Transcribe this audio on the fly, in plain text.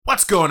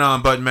What's going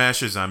on, Button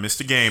Mashers? I'm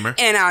Mr. Gamer.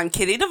 And I'm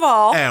Kitty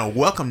Duvall. And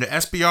welcome to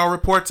SBR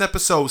Reports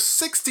episode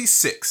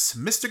 66,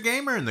 Mr.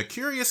 Gamer and the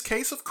Curious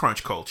Case of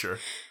Crunch Culture.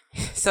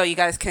 So you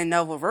guys can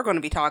know what we're going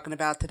to be talking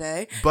about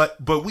today. But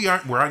we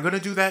aren't going to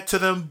do that to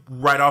them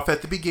right off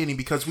at the beginning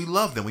because we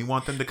love them. We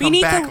want them to come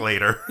back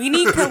later. We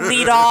need to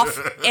lead off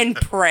in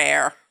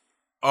prayer.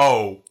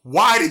 Oh,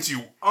 why did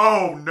you?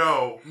 Oh,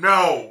 no.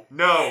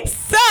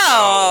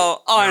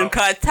 So, on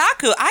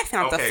Kotaku, I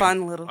found a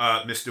fun little...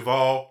 Miss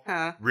Duvall,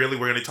 really,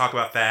 we're going to talk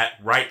about that,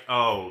 right?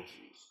 Oh,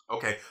 jeez.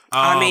 Okay.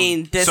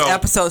 This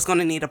episode is going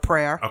to need a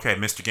prayer. Okay,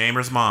 Mr.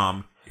 Gamer's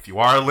mom, if you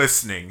are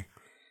listening,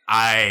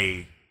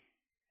 I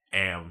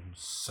am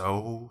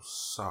so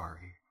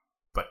sorry,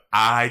 but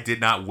I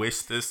did not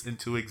wish this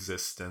into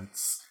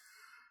existence.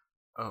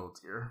 Oh,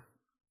 dear.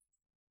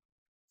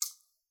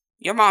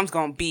 Your mom's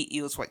gonna beat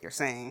you is what you're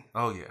saying.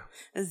 Oh, yeah.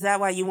 Is that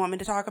why you want me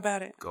to talk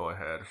about it? Go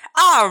ahead.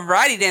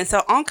 Alrighty then.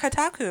 So on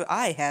Kotaku,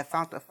 I have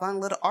found a fun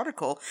little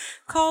article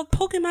called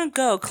Pokemon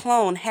Go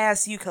Clone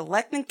Has You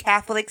Collecting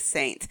Catholic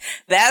Saints.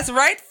 That's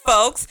right,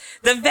 folks.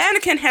 The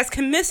Vatican has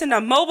commissioned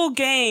a mobile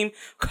game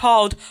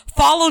called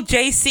Follow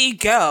JC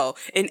Go,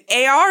 an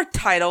AR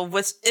title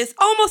which is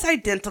almost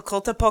identical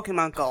to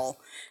Pokemon Go.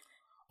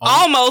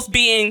 Almost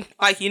being,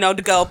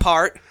 the Go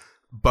part.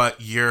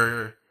 But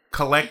you're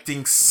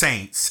collecting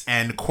saints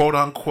and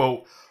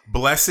quote-unquote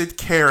blessed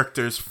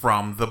characters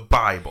from the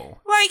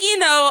Bible.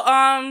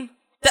 The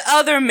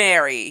other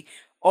Mary,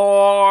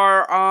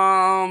 or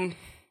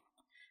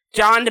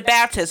John the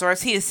Baptist, or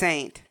is he a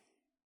saint?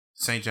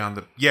 Saint John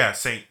the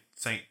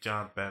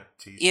John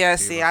Baptist. Yeah,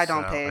 see, I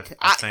don't pay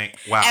attention.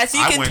 Wow, as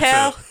you can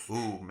tell,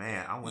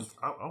 I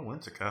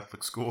went to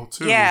Catholic school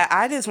too. Yeah,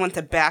 I just went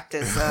to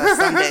Baptist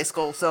Sunday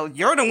school, so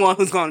you're the one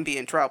who's going to be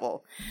in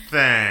trouble.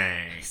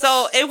 Thanks.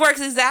 So it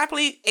works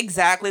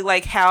exactly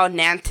like how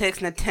Niantic's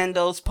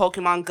Nintendo's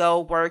Pokemon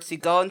Go works. You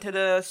go into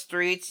the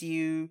streets,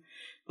 you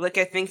look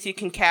at things you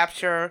can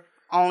capture.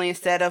 Only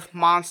instead of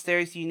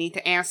monsters, you need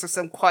to answer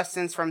some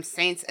questions from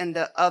saints and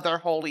the other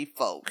holy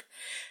folk.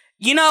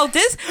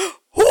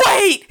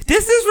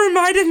 This is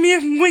reminded me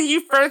of when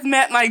you first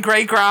met my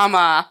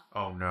great-grandma.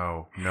 Oh,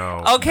 no.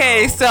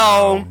 Okay,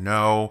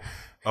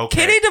 Okay.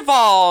 Kitty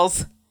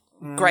Duvall's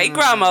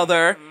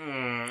great-grandmother,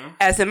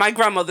 as in my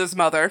grandmother's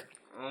mother.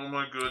 Oh,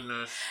 my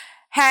goodness.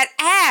 Had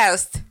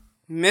asked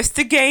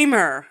Mr.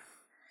 Gamer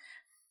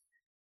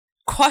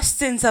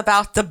questions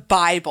about the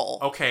Bible.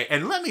 Okay,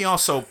 and let me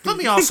also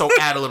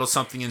add a little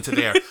something into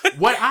there.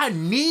 What I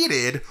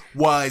needed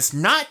was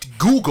not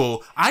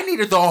Google. I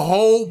needed the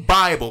whole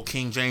Bible,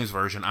 King James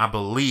Version, I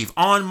believe,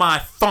 on my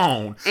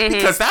phone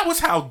because that was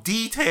how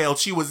detailed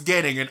she was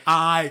getting, and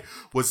I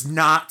was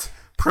not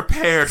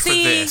prepared for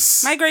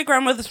this. My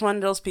great-grandmother's one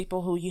of those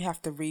people who you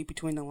have to read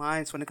between the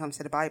lines when it comes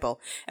to the Bible.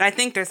 And I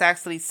think there's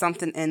actually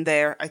something in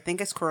there. I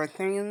think it's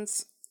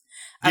Corinthians.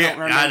 I don't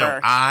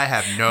remember. I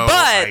have no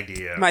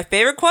idea. My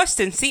favorite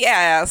question she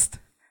asked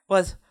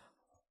was,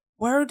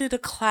 where did the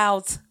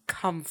clouds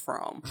come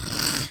from?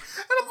 And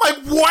I'm like,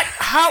 what?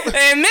 How?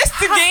 And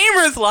Mr.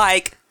 Gamer's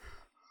like,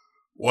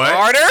 what?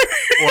 Water?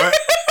 What?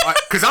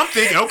 Because I'm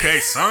thinking, okay,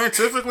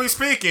 scientifically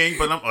speaking,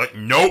 but I'm like,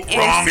 nope,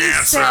 wrong she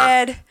answer.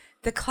 Said,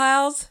 the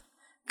clouds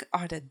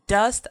are the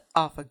dust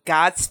off of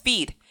God's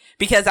feet.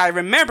 Because I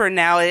remember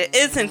now, it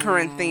is in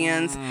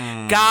Corinthians,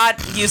 God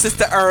uses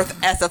the earth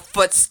as a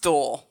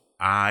footstool.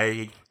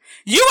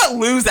 You would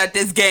lose at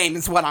this game,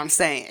 is what I'm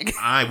saying.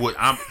 I would.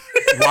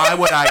 Why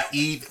would I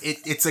eat?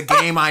 It's a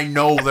game I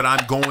know that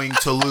I'm going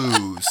to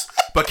lose.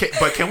 But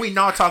can we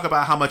not talk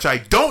about how much I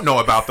don't know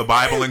about the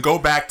Bible and go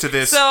back to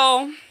this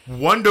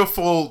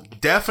wonderful,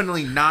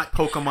 definitely not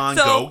Pokemon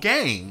Go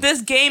game?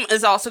 This game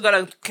is also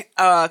going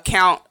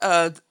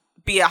to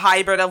be a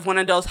hybrid of one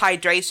of those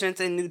hydrations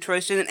and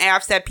nutrition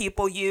apps that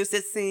people use,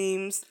 it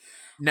seems.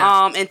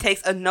 Now, and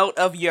takes a note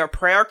of your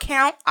prayer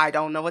count. I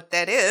don't know what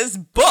that is,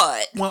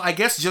 but... Well, I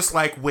guess just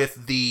like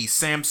with the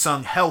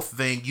Samsung Health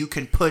thing, you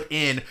can put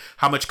in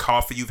how much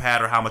coffee you've had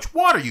or how much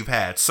water you've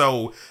had.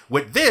 So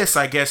with this,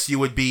 I guess you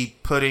would be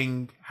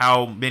putting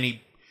how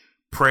many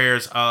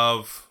prayers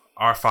of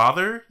Our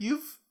Father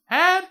you've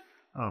had?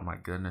 Oh my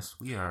goodness,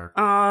 we are.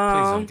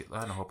 Please don't get.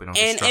 I hope it don't.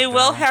 And it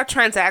will have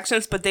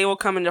transactions, but they will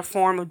come in the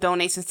form of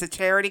donations to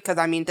charity. Because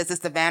this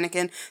is the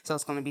Vatican, so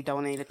it's going to be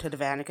donated to the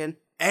Vatican.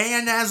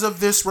 And as of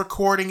this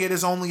recording, it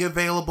is only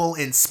available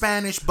in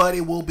Spanish, but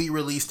it will be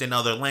released in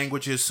other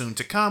languages soon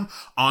to come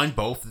on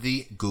both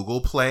the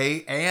Google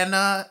Play and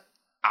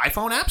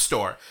iPhone App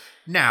Store.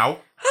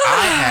 Now,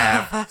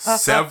 I have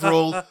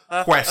several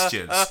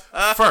questions.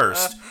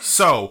 First,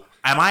 so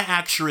am I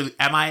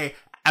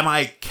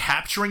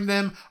capturing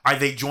them? Are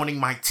they joining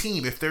my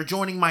team? If they're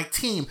joining my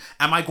team,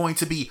 am I going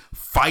to be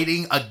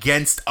fighting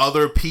against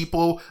other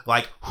people?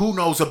 Like, who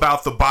knows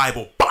about the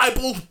Bible?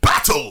 Bible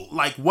battle!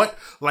 What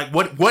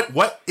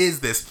is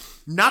this?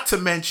 Not to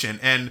mention,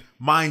 and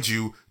mind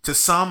you, to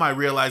some I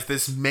realize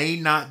this may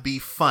not be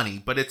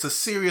funny, but it's a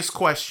serious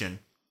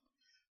question.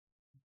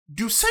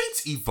 Do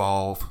saints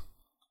evolve?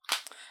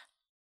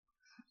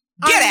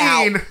 Get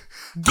out!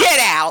 Get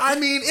out. I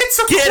mean, it's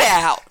a Get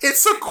out.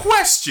 It's a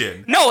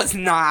question. No, it's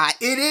not.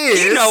 It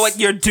is. You know what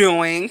you're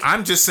doing.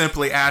 I'm just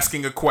simply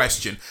asking a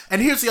question.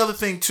 And here's the other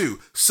thing too.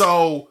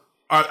 So,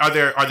 are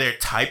there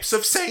types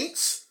of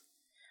saints?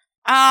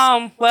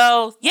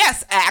 Well,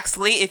 yes,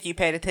 actually, if you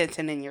paid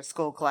attention in your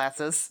school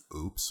classes.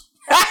 Oops.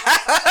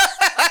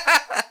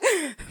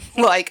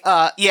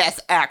 Yes,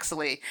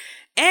 actually.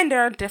 And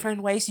there are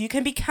different ways you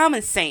can become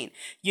a saint.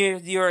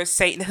 Your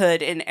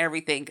sainthood and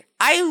everything.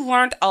 I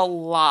learned a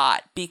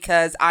lot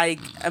because I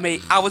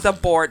was a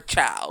bored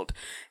child.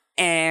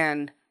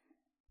 And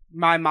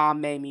my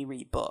mom made me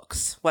read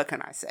books. What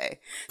can I say?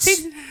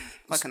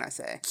 What can I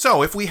say?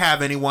 So, if we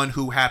have anyone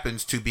who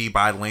happens to be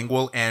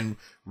bilingual and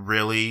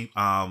really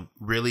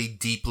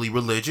deeply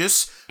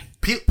religious,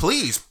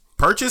 please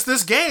purchase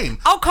this game.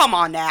 Oh, come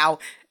on now.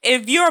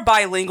 If you're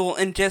bilingual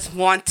and just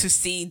want to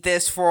see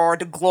this for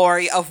the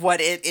glory of what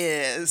it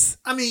is.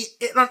 I mean,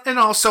 and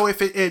also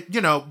if it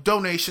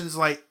donations,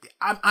 like,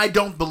 I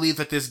don't believe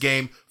that this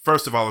game,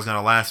 first of all, is going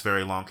to last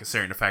very long,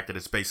 considering the fact that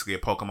it's basically a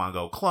Pokemon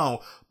Go clone.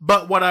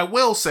 But what I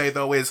will say,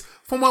 though, is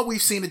from what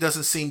we've seen, it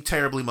doesn't seem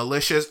terribly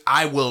malicious.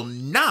 I will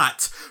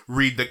not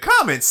read the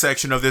comments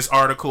section of this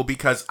article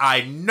because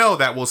I know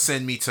that will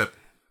send me to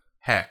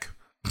heck.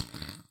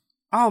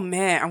 Oh,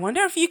 man. I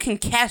wonder if you can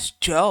catch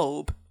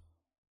Job.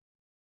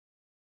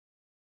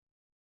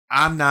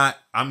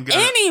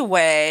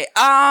 Anyway,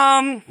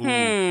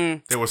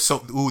 There was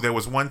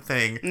one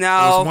thing. No.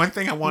 There was one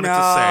thing I wanted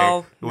to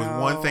say. There was No.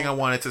 one thing I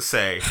wanted to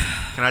say.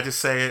 Can I just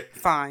say it?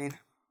 Fine.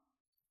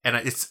 And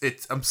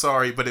it's I'm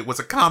sorry, but it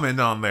was a comment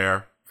on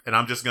there, and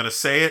I'm just gonna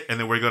say it, and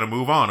then we're gonna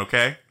move on,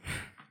 okay?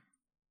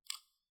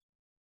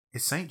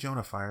 Is Saint Joan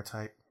a fire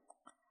type?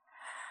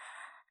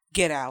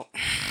 Get out.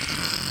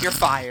 You're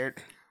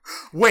fired.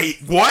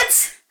 Wait,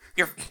 what?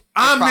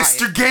 I'm fired.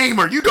 Mr.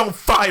 Gamer. You don't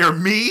fire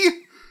me.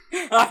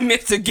 I'm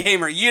Mr.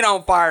 Gamer. You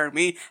don't fire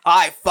me.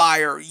 I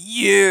fire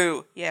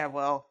you. Yeah,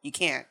 well, you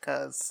can't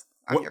because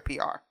I'm your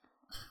PR.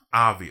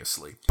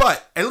 Obviously.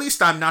 But at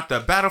least I'm not the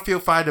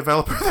Battlefield 5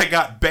 developer that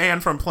got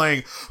banned from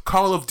playing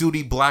Call of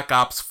Duty Black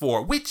Ops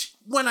 4, which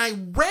when I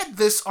read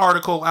this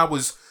article, I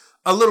was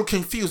a little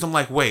confused. I'm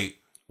like, wait,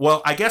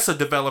 well, I guess a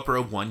developer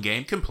of one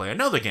game can play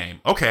another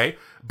game. Okay.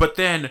 But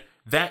then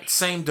that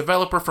same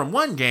developer from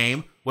one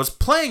game was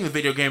playing the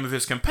video game of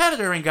his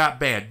competitor and got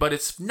banned, but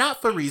it's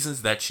not for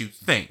reasons that you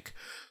think.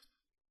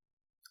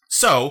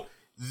 So,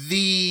 let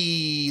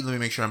me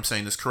make sure I'm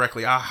saying this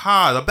correctly.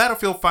 The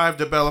Battlefield 5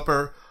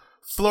 developer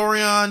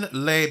Florian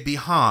Le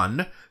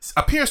Bihan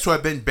appears to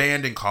have been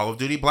banned in Call of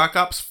Duty Black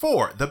Ops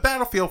 4. The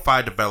Battlefield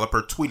 5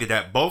 developer tweeted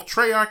at both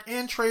Treyarch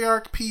and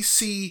Treyarch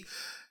PC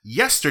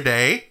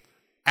yesterday,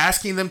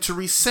 asking them to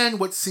rescind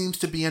what seems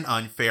to be an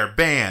unfair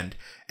ban.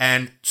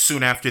 And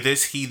soon after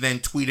this, he then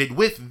tweeted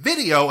with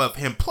video of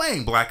him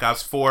playing Black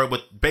Ops 4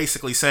 with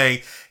basically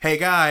saying, hey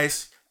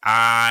guys,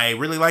 I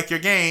really like your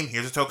game.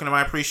 Here's a token of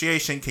my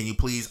appreciation. Can you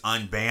please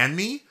unban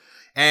me?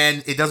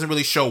 And it doesn't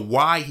really show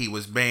why he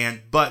was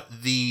banned, but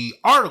the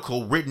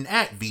article written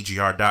at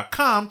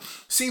VGR.com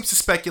seems to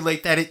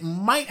speculate that it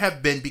might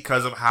have been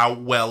because of how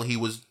well he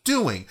was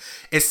doing.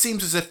 It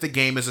seems as if the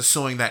game is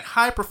assuming that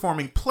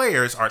high-performing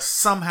players are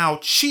somehow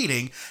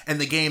cheating, and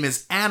the game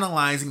is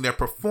analyzing their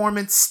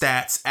performance,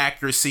 stats,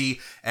 accuracy,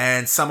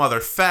 and some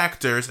other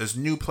factors as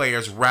new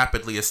players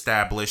rapidly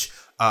establish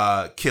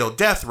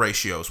kill-death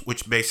ratios,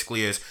 which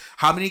basically is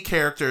how many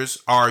characters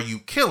are you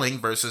killing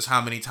versus how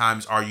many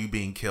times are you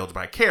being killed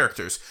by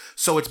characters.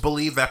 So it's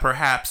believed that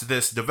perhaps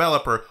this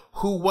developer,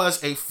 who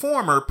was a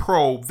former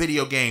pro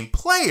video game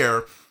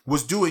player,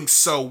 was doing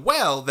so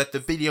well that the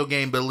video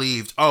game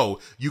believed, oh,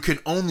 you can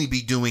only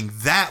be doing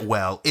that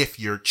well if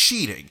you're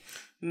cheating.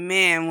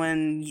 Man,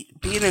 when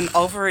being an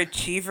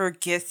overachiever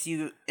gets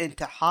you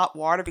into hot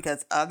water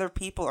because other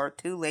people are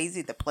too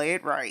lazy to play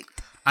it right.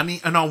 I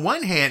mean, and on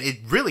one hand, it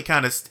really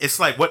kind of, it's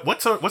like,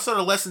 what sort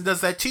of lesson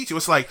does that teach you?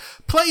 It's like,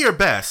 play your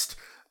best,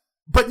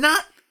 but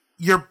not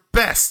your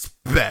best.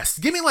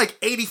 Give me like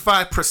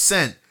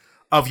 85%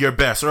 of your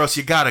best, or else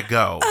you gotta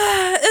go.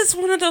 It's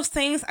one of those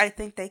things I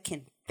think they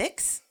can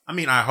fix. I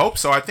mean, I hope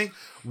so. I think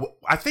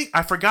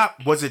I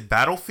forgot, was it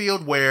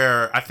Battlefield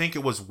where I think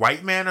it was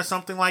white man or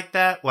something like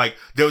that? Like,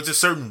 there was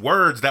just certain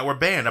words that were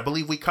banned. I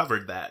believe we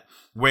covered that.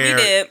 Where,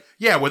 we did.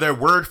 Yeah, where their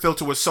word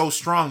filter was so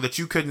strong that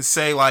you couldn't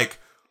say, like,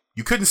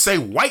 you couldn't say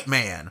white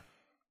man.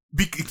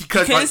 Because you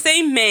couldn't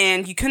say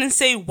man. You couldn't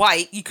say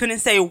white. You couldn't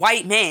say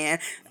white man.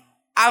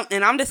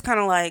 And I'm just kind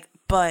of like,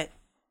 but.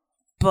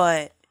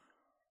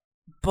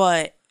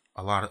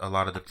 A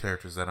lot of the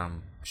characters that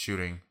I'm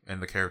shooting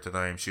and the character that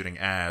I am shooting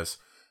as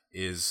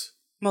is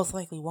most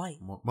likely white.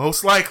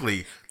 Most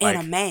likely. And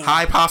like, a man.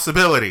 High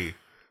possibility.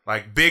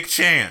 Like, big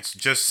chance.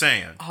 Just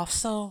saying.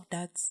 Also,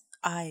 that's,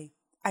 I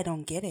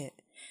don't get it.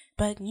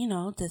 But, you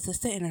know, this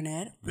is the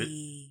internet.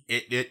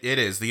 It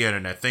is the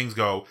internet. Things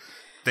go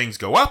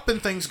up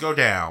and things go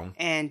down.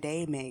 And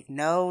they make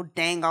no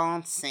dang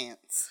on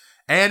sense.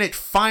 And it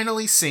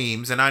finally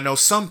seems, and I know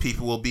some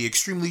people will be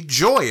extremely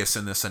joyous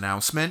in this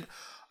announcement,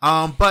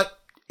 but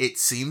it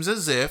seems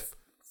as if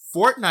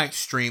Fortnite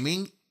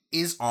streaming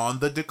is on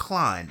the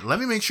decline. Let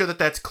me make sure that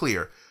that's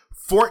clear.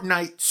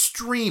 Fortnite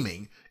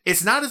streaming,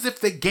 it's not as if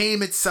the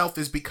game itself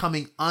is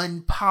becoming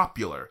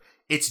unpopular.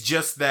 It's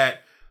just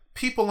that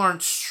people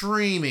aren't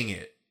streaming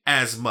it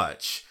as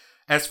much.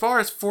 As far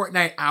as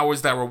Fortnite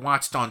hours that were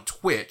watched on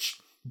Twitch,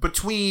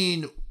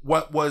 between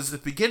what was the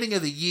beginning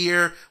of the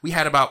year, we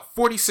had about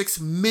 46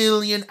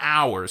 million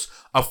hours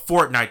of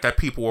Fortnite that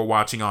people were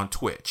watching on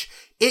Twitch.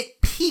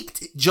 It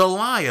peaked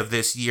July of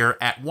this year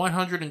at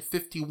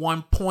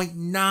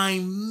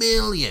 151.9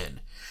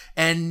 million.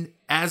 And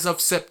as of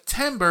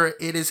September,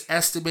 it is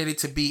estimated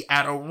to be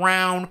at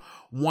around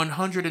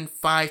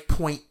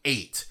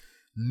 105.8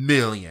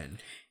 million.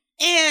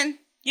 And,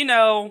 you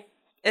know,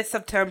 it's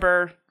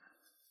September.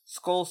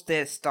 Schools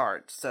did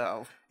start,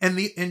 so. And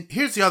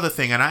here's the other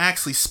thing, and I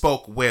actually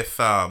spoke with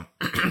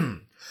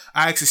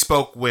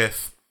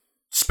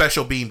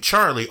Special Beam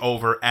Charlie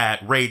over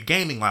at Raid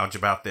Gaming Lounge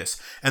about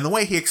this. And the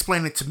way he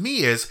explained it to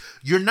me is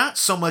you're not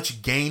so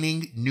much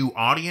gaining new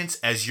audience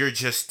as you're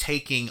just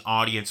taking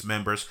audience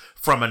members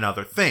from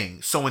another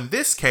thing. So in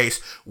this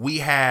case, we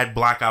had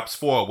Black Ops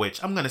 4,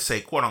 which I'm going to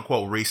say quote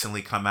unquote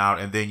recently come out,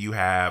 and then you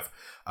have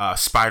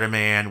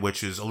Spider-Man,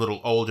 which is a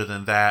little older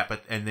than that,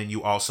 and then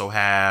you also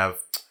have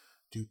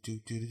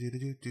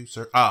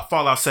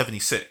Fallout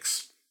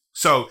 76.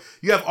 So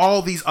you have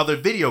all these other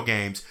video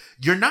games.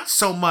 You're not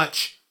so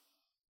much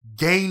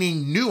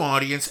gaining new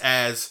audience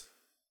as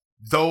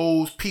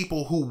those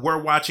people who were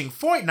watching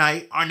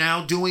Fortnite are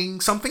now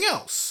doing something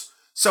else.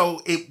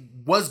 So it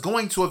was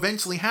going to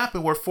eventually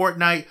happen where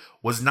Fortnite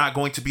was not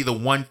going to be the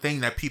one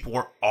thing that people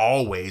were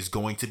always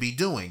going to be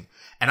doing.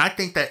 And I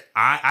think that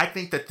I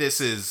think that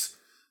this is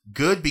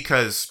good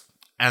because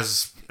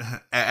as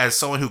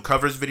someone who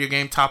covers video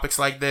game topics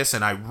like this,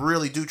 and I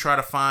really do try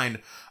to find,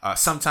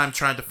 sometimes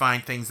trying to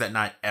find things that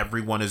not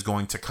everyone is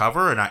going to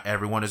cover and not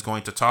everyone is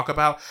going to talk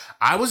about.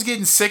 I was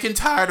getting sick and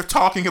tired of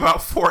talking about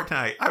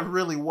Fortnite. I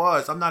really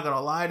was. I'm not going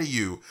to lie to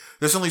you.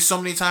 There's only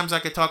so many times I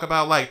could talk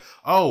about, like,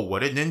 oh, what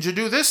did Ninja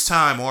do this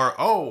time? Or,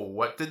 oh,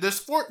 what did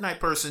this Fortnite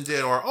person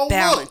did? Or, oh,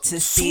 balance look,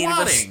 is being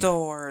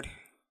restored.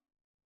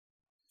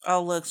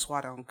 Oh, look,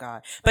 SWAT on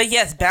God. But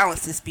yes,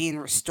 balance is being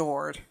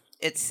restored,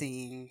 it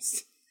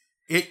seems.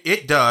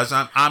 It does.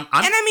 And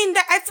I mean,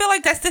 I feel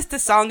like that's just the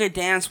song and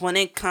dance when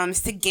it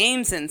comes to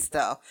games and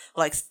stuff.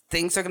 Like,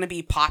 things are going to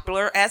be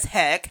popular as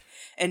heck,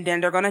 and then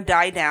they're going to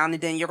die down,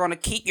 and then you're going to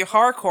keep your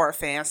hardcore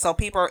fans. So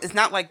it's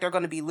not like they're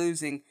going to be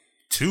losing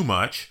too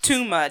much.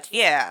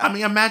 Yeah. I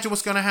mean, imagine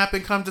what's going to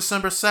happen come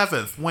December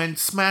 7th when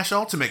Smash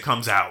Ultimate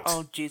comes out.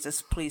 Oh,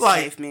 Jesus, please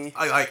save me.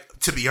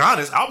 To be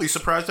honest, I'll be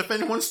surprised if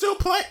anyone's still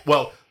playing.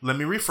 Well, let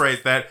me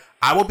rephrase that.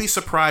 I will be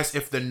surprised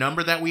if the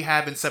number that we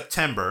have in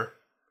September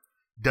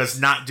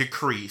does not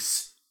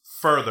decrease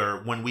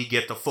further when we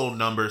get the full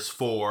numbers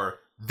for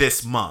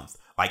this month.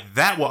 Like,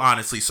 that will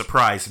honestly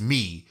surprise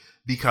me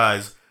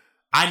because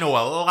I know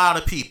a lot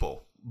of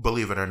people.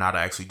 Believe it or not,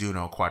 I actually do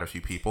know quite a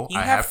few people.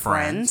 I have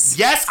friends.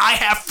 Yes, I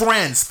have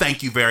friends.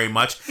 Thank you very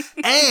much.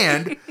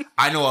 And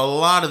I know a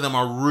lot of them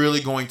are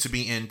really going to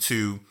be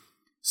into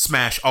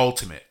Smash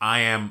Ultimate.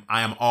 I am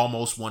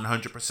almost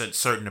 100%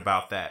 certain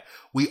about that.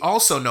 We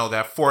also know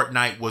that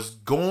Fortnite was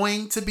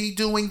going to be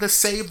doing the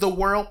Save the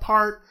World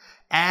part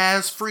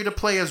as free to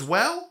play as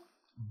well,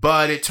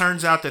 but it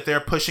turns out that they're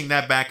pushing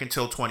that back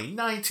until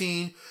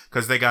 2019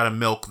 because they got to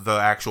milk the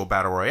actual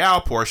Battle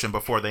Royale portion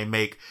before they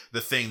make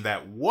the thing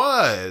that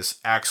was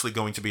actually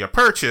going to be a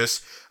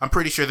purchase. I'm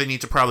pretty sure they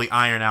need to probably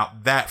iron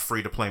out that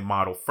free to play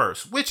model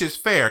first, which is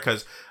fair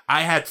because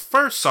I had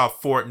first saw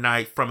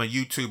Fortnite from a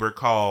YouTuber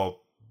called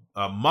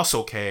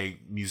Muscle K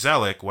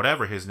Muselic,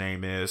 whatever his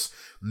name is,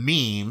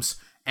 memes.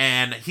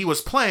 And he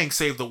was playing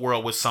Save the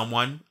World with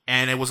someone,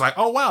 and it was like,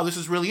 oh, wow, this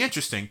is really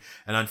interesting.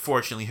 And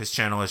unfortunately, his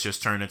channel has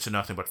just turned into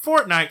nothing but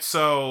Fortnite,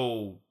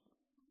 so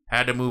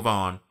had to move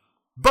on.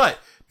 But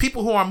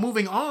people who are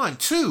moving on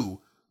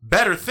to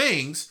better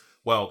things,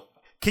 well,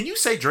 can you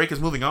say Drake is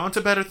moving on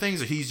to better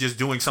things, or he's just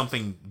doing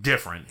something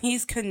different?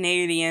 He's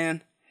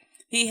Canadian.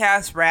 He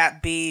has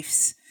rap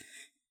beefs.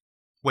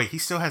 Wait, he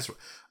still has...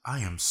 I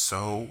am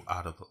so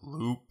out of the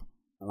loop.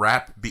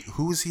 Rap beef...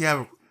 Who does he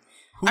have...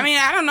 I mean,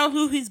 I don't know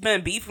who he's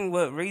been beefing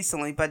with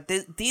recently, but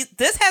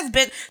this has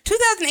been...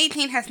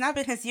 2018 has not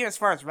been his year as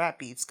far as rap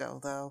beefs go,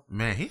 though.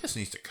 Man, he just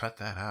needs to cut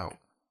that out.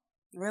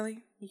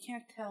 Really? You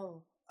can't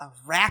tell a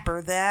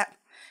rapper that?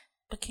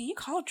 But can you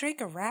call Drake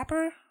a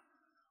rapper?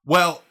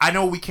 Well, I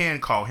know we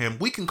can call him.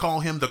 We can call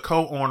him the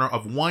co-owner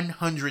of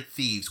 100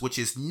 Thieves, which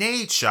is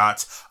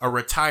Nadeshots, a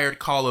retired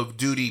Call of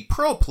Duty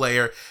pro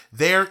player,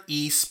 their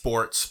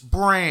esports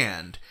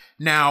brand.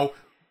 Now...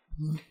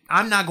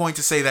 I'm not going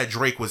to say that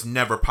Drake was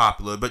never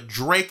popular, but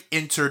Drake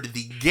entered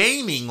the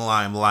gaming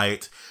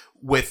limelight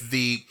with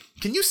the...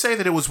 Can you say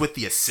that it was with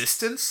the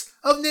assistance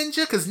of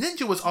Ninja? Because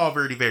Ninja was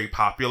already very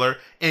popular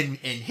in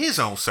his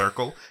own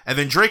circle, and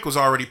then Drake was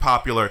already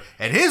popular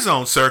in his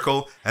own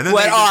circle, and then...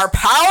 When our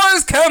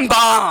powers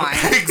combine!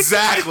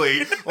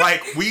 Exactly.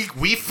 Like,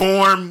 we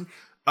formed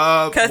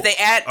Because they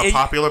add a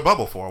popular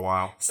bubble for a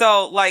while.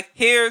 So, like,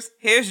 here's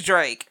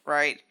Drake,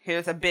 right?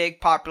 Here's a big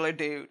popular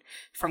dude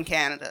from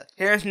Canada.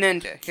 Here's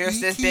Ninja.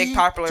 Here's this big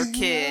popular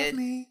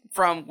kid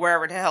from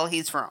wherever the hell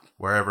he's from.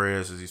 Wherever it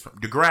is he's from.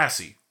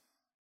 Degrassi.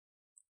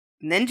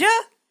 Ninja?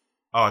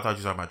 Oh, I thought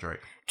you were talking about Drake.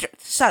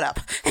 Shut up.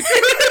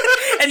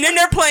 And then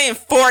they're playing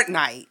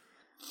Fortnite,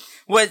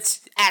 which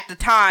at the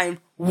time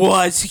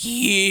was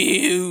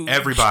huge.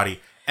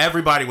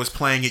 Everybody was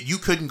playing it. You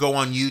couldn't go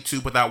on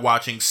YouTube without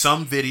watching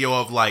some video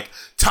of like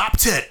top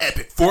 10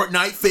 epic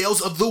Fortnite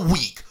fails of the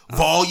week.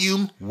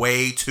 Volume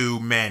way too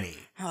many.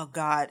 Oh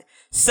God.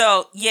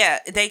 So yeah,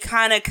 they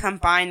kind of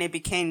combined and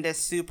became this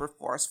super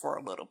force for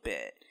a little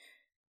bit.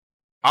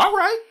 All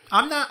right.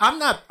 I'm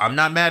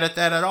not mad at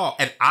that at all.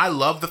 And I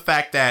love the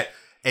fact that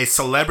a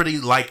celebrity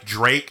like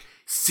Drake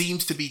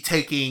seems to be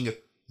taking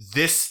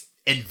this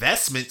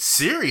investment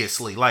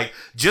seriously. Like,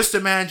 just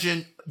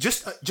imagine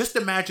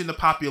the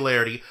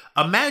popularity.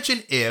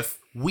 Imagine if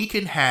we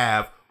can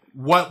have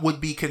what would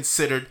be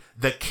considered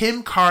the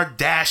Kim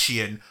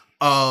Kardashian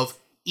of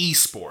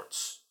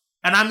esports.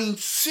 And I mean,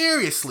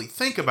 seriously,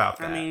 think about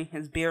that. I mean,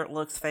 his beard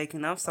looks fake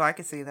enough, so I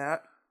can see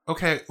that.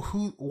 Okay,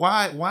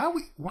 why are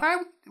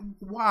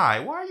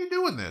you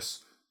doing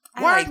this?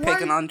 I like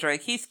picking on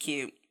Drake. He's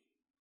cute.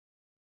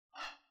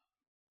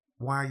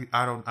 Why are you?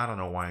 I don't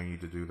know why you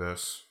need to do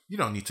this. You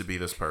don't need to be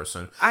this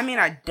person. I mean,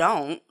 I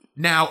don't.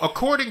 Now,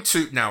 according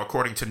to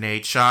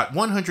Nadeshot,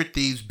 100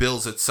 Thieves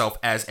bills itself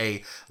as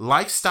a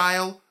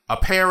lifestyle,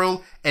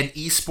 apparel, and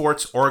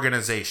esports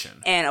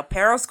organization. And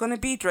apparel's going to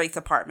be Drake's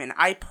apartment.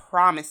 I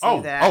promise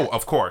you that. Oh,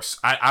 of course.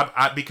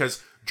 I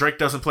because Drake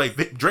doesn't play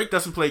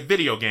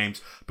video games,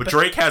 but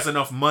Drake has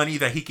enough money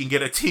that he can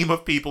get a team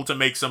of people to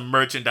make some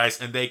merchandise,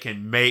 and they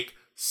can make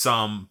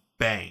some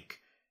bank.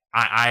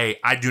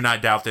 I do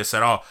not doubt this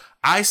at all.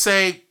 I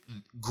say,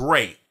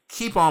 great.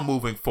 Keep on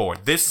moving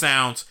forward. This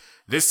sounds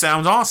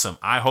awesome.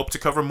 I hope to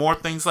cover more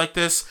things like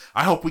this.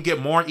 I hope we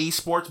get more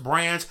esports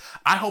brands.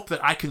 I hope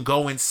that I can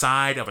go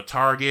inside of a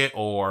Target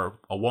or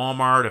a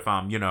Walmart if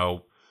I'm,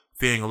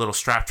 feeling a little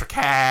strapped for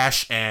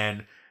cash,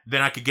 and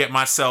then I could get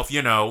myself,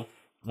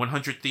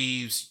 100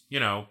 Thieves,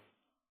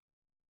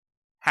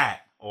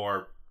 hat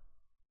or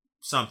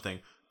something.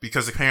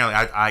 Because apparently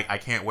I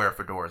can't wear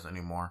fedoras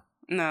anymore.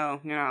 No,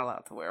 you're not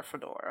allowed to wear a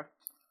fedora.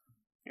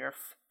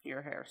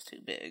 Your hair's too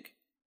big.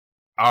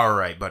 All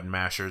right, button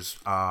mashers.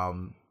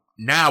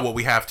 Now what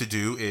we have to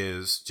do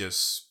is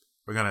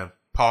we're going to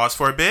pause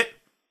for a bit.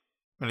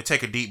 I'm going to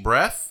take a deep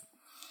breath.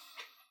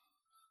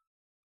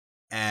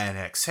 And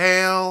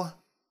exhale.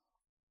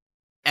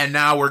 And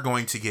now we're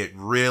going to get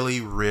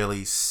really,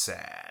 really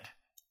sad.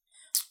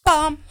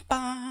 So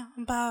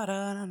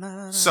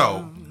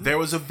there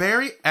was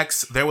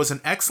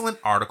an excellent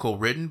article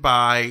written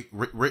by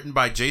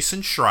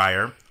Jason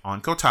Schreier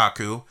on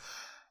Kotaku,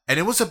 and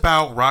it was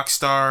about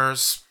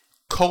Rockstar's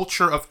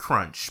culture of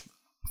crunch.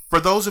 For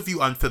those of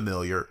you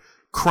unfamiliar,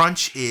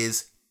 crunch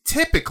is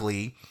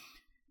typically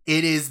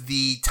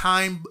the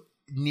time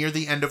near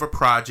the end of a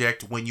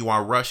project when you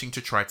are rushing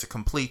to try to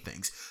complete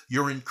things.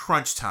 You're in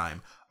crunch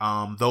time.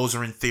 Those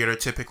are in theater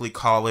typically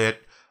call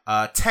it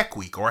Tech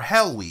Week or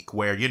Hell Week,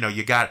 where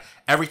you got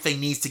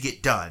everything needs to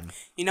get done.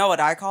 You know what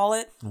I call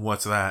it?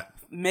 What's that?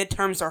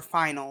 Midterms or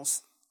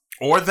finals.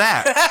 Or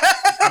that.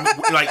 I mean,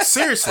 like,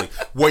 seriously,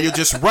 where you're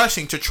just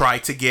rushing to try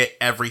to get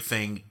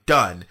everything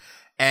done.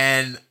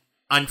 And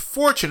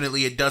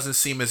unfortunately, it doesn't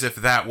seem as if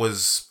that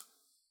was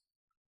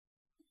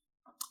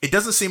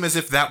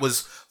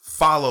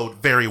followed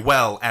very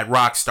well at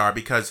Rockstar,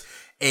 because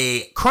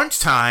a crunch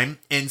time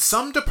in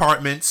some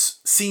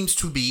departments seems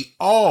to be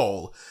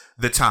all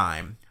the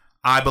time.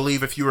 I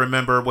believe, if you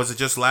remember, was it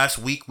just last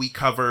week we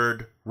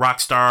covered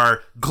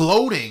Rockstar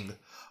gloating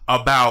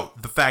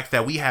about the fact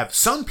that we have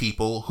some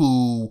people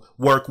who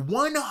work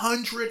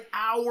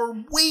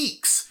 100-hour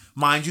weeks.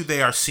 Mind you,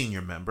 they are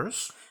senior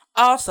members.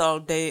 Also,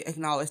 they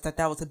acknowledged that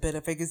was a bit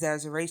of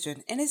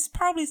exaggeration, and it's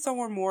probably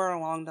somewhere more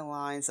along the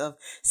lines of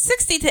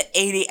 60 to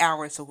 80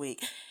 hours a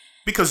week.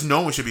 Because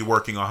no one should be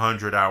working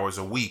 100 hours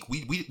a week.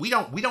 We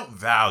don't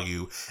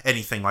value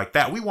anything like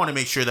that. We want to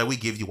make sure that we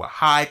give you a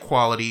high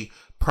quality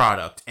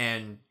product.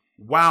 And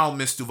while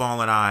Miss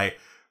Duval and I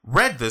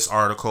read this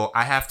article,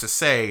 I have to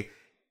say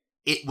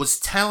it was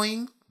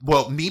telling.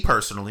 Well, me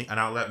personally, and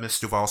I'll let Miss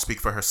Duval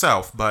speak for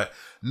herself, but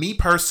me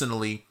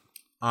personally,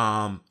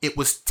 it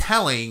was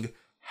telling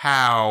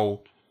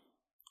how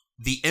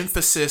the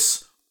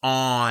emphasis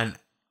on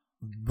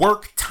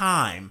work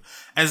time,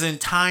 as in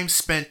time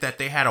spent that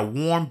they had a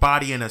warm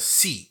body in a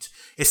seat,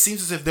 it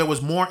seems as if there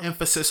was more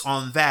emphasis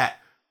on that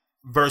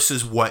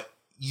versus what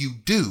you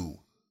do.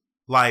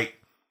 Like,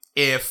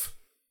 if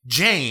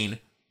Jane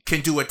can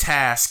do a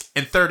task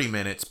in 30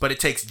 minutes, but it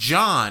takes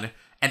John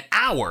an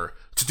hour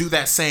to do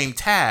that same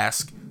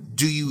task,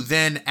 do you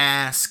then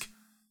ask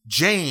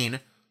Jane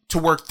to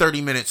work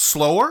 30 minutes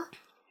slower?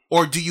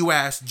 Or do you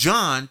ask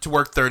John to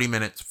work 30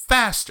 minutes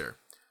faster?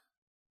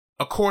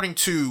 According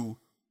to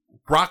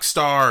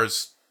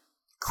Rockstar's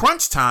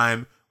crunch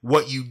time,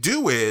 what you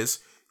do is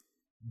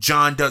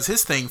John does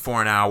his thing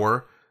for an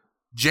hour,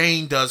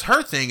 Jane does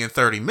her thing in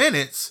 30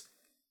 minutes,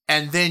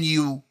 and then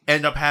you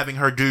end up having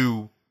her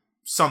do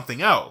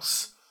something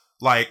else.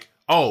 Like,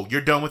 oh,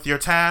 you're done with your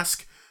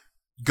task?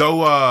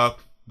 Go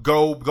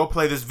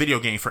play this video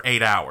game for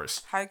 8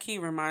 hours. High key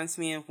reminds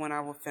me of when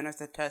I would finish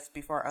the test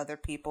before other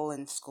people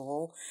in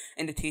school,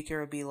 and the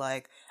teacher would be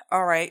like,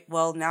 all right,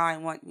 well, now I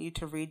want you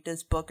to read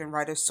this book and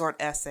write a short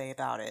essay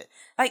about it.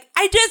 Like,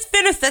 I just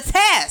finished the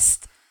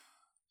test.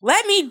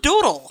 Let me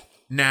doodle.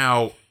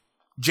 Now,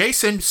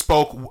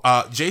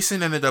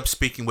 Jason ended up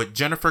speaking with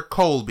Jennifer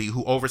Colby,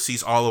 who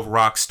oversees all of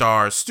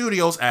Rockstar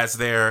Studios as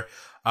their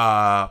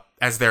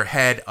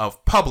head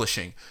of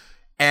publishing.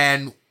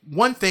 And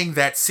one thing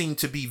that seemed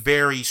to be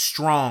very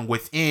strong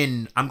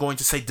within, I'm going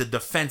to say, the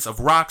defense of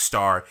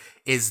Rockstar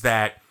is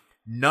that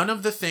none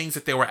of the things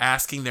that they were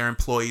asking their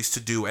employees to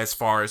do as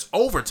far as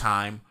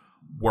overtime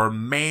were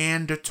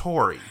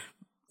mandatory.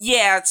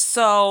 Yeah,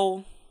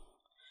 so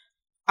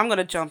I'm going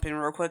to jump in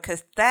real quick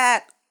because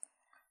that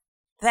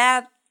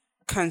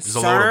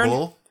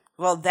concern,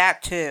 well,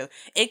 that too,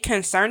 it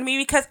concerned me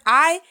because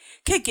I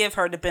could give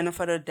her the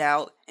benefit of the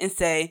doubt and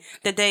say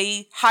that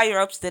they higher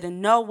ups didn't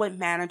know what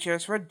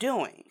managers were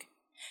doing,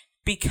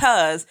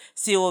 because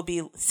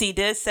she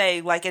did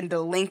say, like, in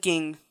the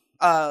linking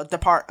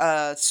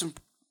department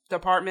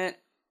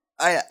HQ.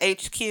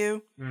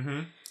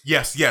 Mm-hmm.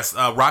 Yes,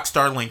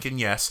 Rockstar Lincoln,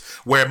 yes,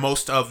 where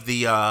most of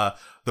the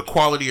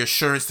quality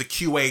assurance, the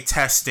QA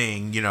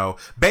testing,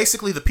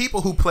 basically the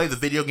people who play the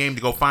video game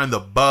to go find the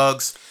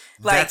bugs.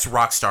 That's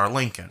Rockstar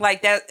Lincoln.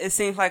 Like that, it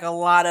seems like a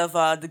lot of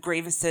the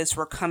grievances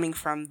were coming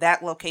from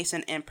that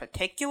location in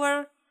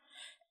particular,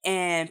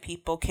 and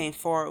people came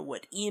forward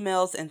with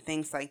emails and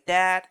things like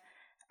that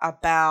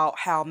about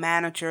how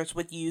managers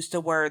would use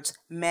the words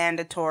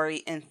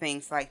mandatory and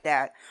things like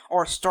that,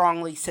 or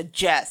strongly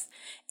suggest,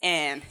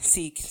 and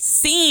she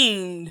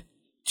seemed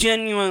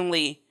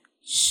genuinely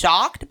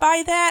shocked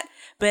by that,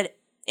 but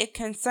it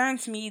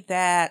concerns me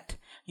that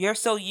you're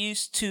so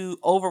used to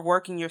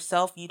overworking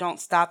yourself, you don't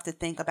stop to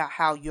think about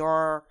how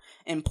your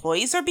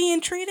employees are being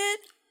treated.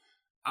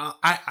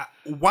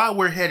 While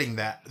we're hitting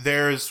that,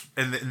 there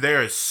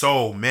is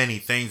so many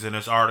things in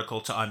this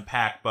article to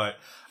unpack, but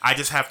I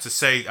just have to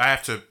say, I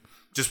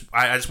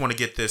just want to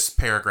get this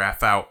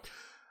paragraph out.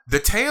 The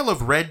tale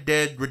of Red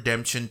Dead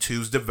Redemption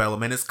 2's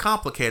development is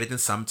complicated and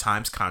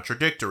sometimes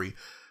contradictory.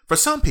 For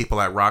some people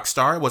at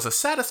Rockstar, it was a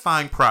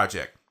satisfying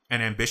project,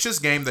 an ambitious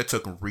game that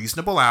took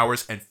reasonable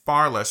hours and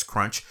far less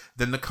crunch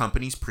than the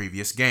company's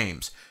previous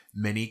games.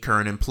 Many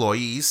current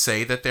employees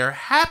say that they're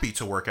happy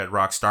to work at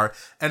Rockstar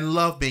and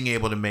love being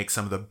able to make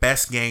some of the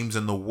best games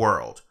in the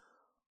world.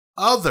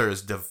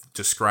 Others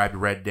described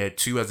Red Dead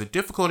 2 as a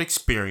difficult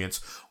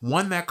experience,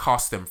 one that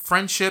cost them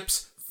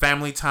friendships,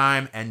 family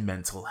time, and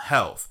mental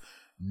health.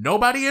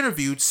 Nobody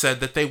interviewed said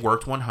that they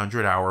worked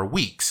 100-hour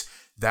weeks.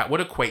 That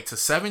would equate to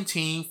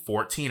 17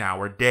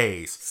 14-hour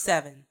days.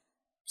 7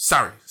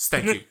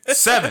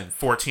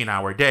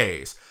 14-hour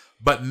days.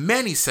 But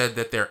many said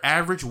that their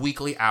average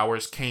weekly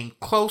hours came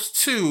close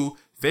to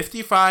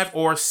 55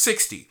 or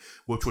 60,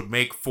 which would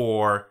make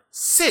for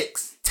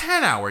 6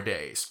 10-hour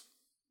days.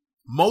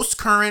 Most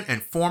current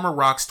and former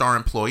Rockstar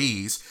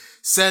employees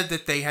said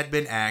that they had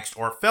been asked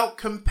or felt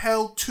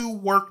compelled to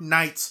work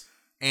nights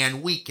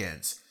and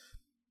weekends.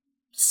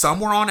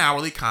 Some were on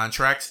hourly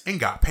contracts and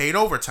got paid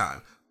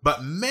overtime,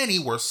 but many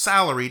were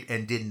salaried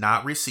and did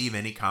not receive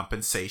any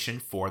compensation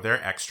for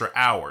their extra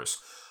hours.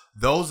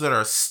 Those that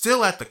are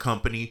still at the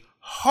company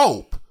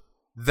hope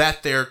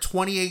that their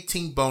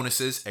 2018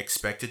 bonuses,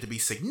 expected to be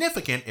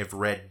significant if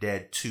Red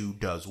Dead 2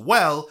 does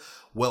well,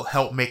 will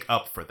help make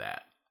up for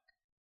that.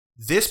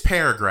 This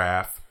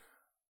paragraph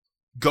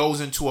goes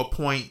into a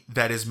point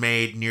that is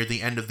made near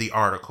the end of the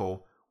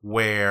article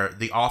where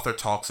the author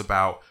talks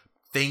about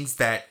things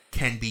that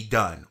can be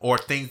done or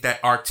things that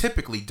are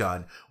typically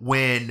done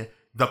when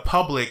the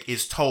public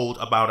is told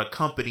about a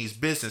company's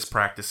business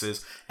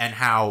practices and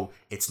how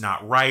it's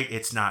not right,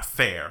 it's not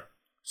fair.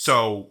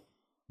 So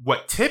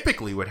what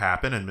typically would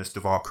happen, and Ms.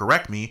 Duvall,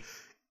 correct me,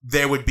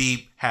 there would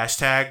be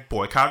hashtag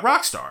boycott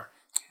Rockstar.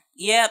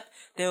 Yep.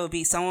 There would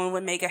be someone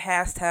would make a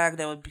hashtag.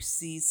 There would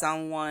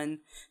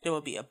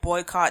be a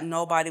boycott.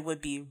 Nobody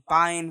would be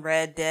buying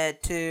Red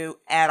Dead 2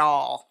 at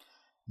all.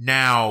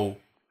 Now,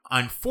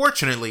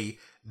 unfortunately,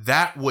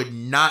 that would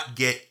not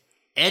get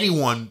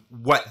anyone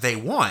what they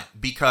want,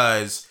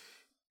 because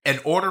in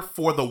order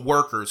for the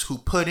workers who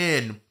put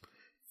in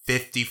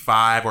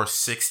 55 or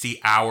 60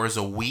 hours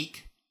a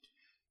week,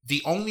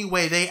 the only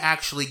way they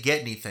actually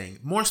get anything,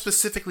 more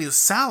specifically the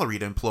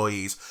salaried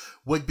employees,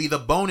 would be the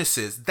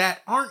bonuses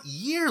that aren't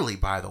yearly,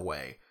 by the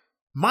way.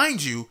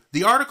 Mind you,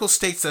 the article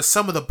states that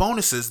some of the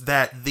bonuses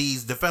that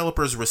these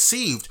developers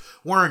received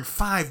were in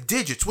 5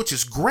 digits, which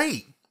is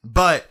great,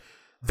 but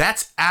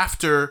that's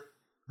after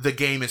the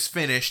game is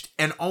finished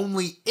and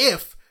only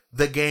if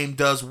the game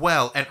does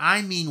well, and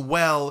I mean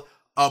well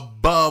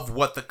above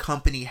what the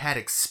company had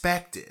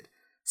expected.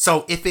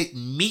 So if it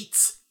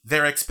meets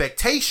their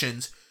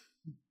expectations,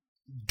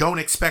 don't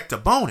expect a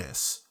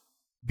bonus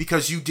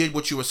because you did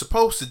what you were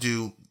supposed to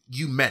do.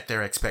 You met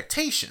their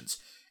expectations.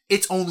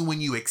 It's only when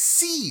you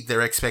exceed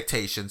their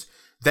expectations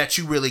that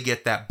you really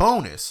get that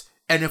bonus.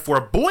 And if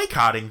we're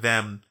boycotting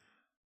them,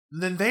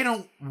 then they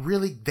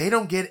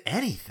don't get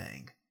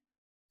anything.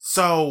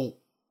 So,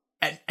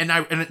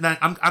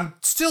 I'm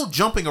still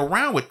jumping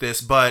around with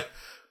this, but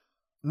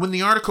when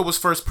the article was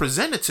first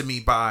presented to me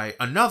by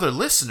another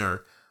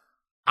listener,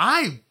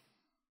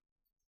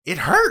 it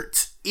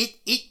hurt.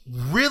 It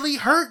really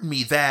hurt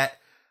me that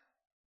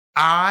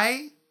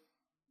I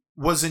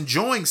was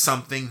enjoying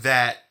something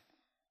that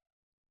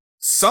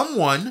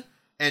someone,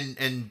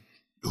 and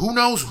who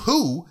knows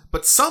who,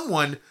 but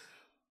someone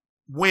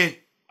went,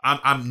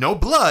 I'm no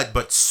blood,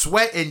 but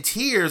sweat and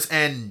tears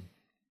and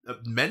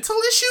mental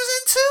issues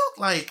into?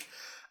 Like,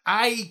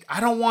 I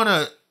don't want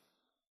to.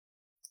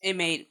 It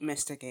made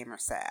Mr. Gamer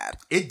sad.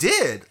 It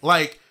did.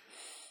 Like,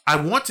 I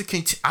want to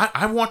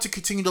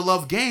continue to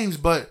love games,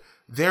 but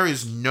there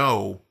is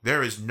no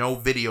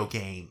video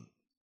game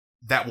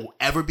that will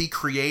ever be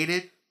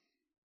created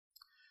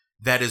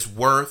that is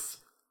worth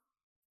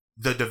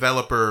the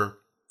developer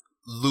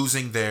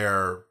losing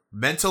their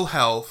mental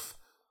health,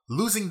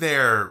 losing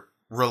their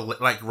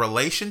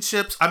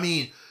relationships. I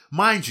mean,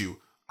 mind you,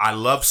 I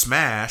love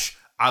Smash,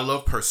 I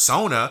love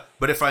Persona,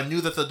 but if I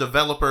knew that the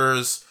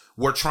developers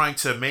were trying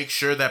to make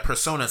sure that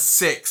Persona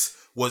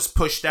 6 was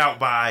pushed out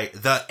by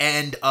the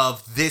end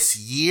of this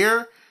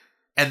year,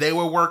 and they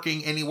were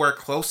working anywhere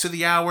close to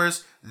the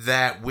hours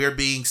that we're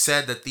being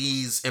said that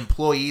these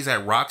employees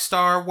at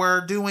Rockstar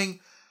were doing,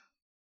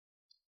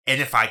 and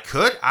if I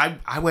could,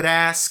 I would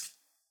ask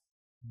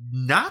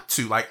not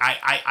to. Like,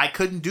 I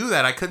couldn't do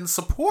that. I couldn't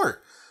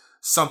support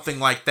something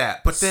like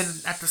that. But then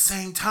at the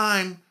same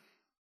time,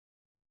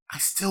 I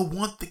still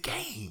want the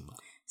game.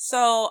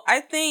 So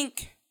I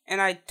think,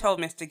 and I told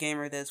Mr.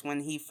 Gamer this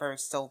when he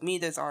first told me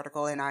this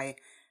article and I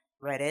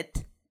read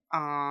it.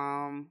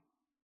 The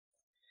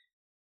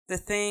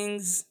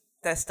things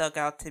that stuck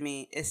out to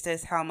me is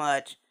just how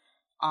much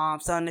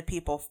some of the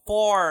people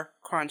for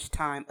crunch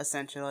time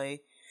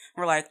essentially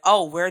were like,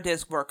 oh, we're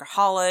just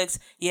workaholics.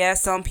 Yeah,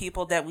 some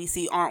people that we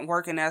see aren't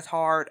working as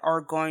hard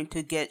are going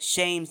to get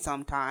shamed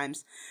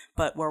sometimes,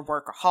 but we're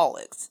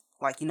workaholics.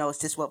 Like, it's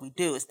just what we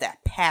do. It's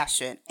that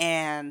passion.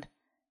 And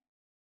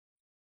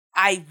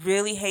I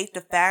really hate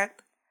the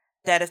fact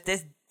that if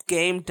this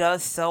game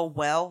does so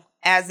well,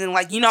 as in,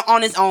 like,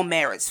 on its own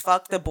merits,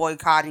 fuck the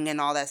boycotting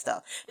and all that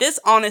stuff. This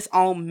on its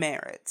own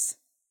merits.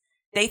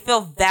 They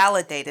feel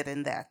validated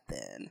in that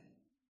then.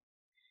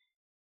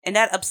 And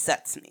that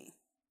upsets me.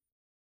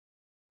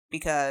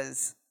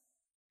 Because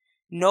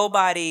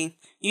nobody,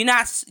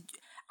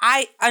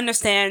 I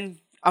understand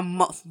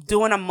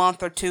doing a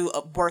month or two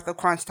worth of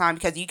crunch time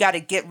because you got to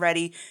get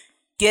ready,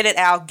 get it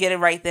out, get it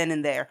right then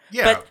and there.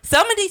 Yeah. But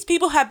some of these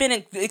people have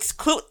been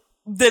excluded.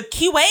 The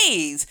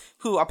QAs,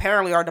 who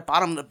apparently are the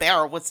bottom of the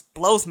barrel, which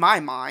blows my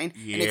mind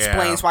and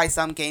explains why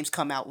some games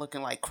come out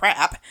looking like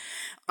crap.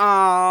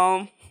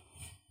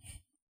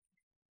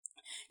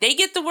 They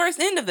get the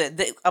worst end of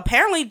it.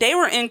 Apparently, they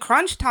were in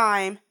crunch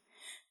time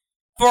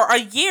for a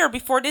year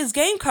before this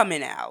game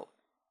coming out.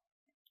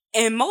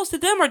 And most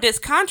of them are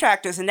just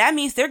contractors, and that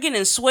means they're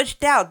getting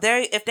switched out.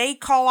 If they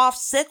call off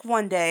sick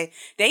one day,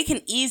 they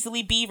can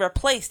easily be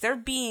replaced. They're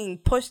being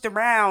pushed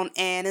around,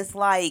 and it's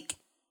like,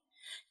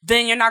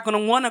 then you're not going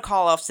to want to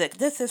call off sick.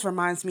 This just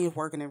reminds me of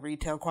working in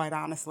retail, quite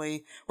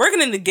honestly.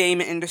 Working in the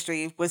gaming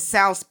industry, which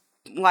sounds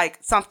like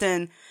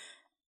something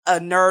a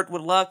nerd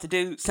would love to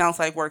do, sounds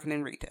like working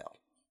in retail.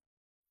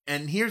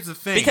 And here's the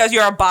thing. Because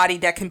you're a body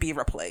that can be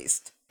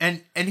replaced.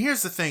 And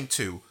here's the thing,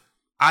 too.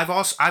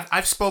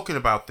 I've spoken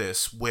about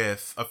this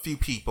with a few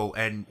people,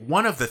 and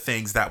one of the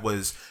things that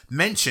was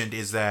mentioned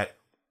is that,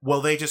 well,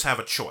 they just have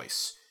a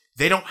choice.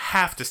 They don't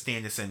have to stay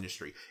in this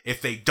industry.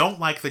 If they don't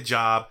like the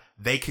job,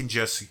 they can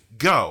just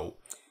go.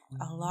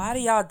 A lot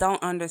of y'all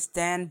don't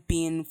understand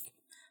being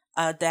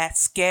that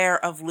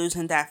scare of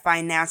losing that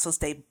financial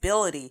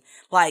stability.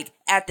 Like,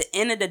 at the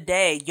end of the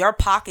day, your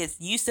pockets,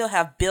 you still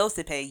have bills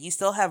to pay. You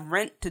still have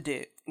rent to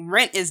do.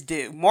 Rent is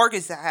due.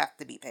 Mortgages have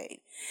to be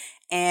paid.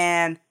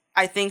 And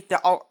I think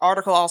the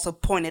article also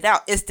pointed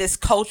out is this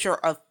culture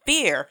of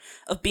fear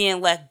of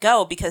being let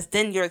go, because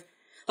then you're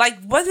like,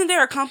 wasn't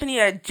there a company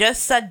that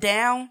just shut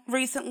down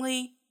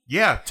recently?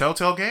 Yeah,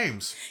 Telltale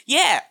Games.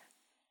 Yeah.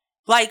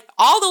 Like,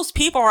 all those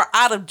people are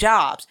out of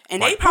jobs,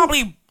 and they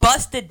probably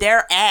busted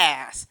their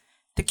ass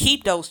to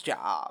keep those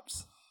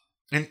jobs.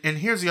 And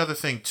here's the other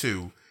thing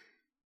too.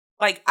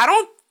 Like,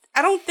 I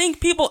don't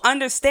think people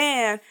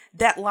understand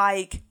that,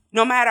 like,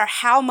 no matter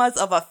how much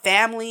of a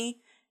family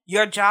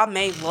your job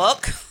may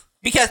look,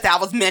 because that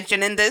was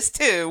mentioned in this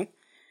too,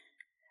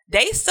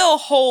 they still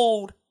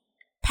hold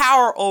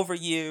power over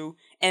you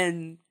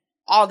and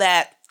all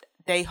that.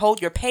 They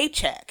hold your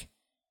paycheck.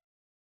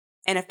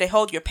 And if they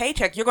hold your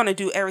paycheck, you're going to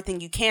do everything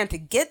you can to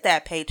get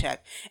that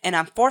paycheck. And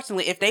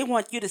unfortunately, if they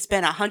want you to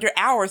spend 100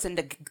 hours in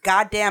the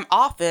goddamn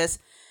office,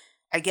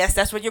 I guess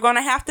that's what you're going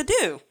to have to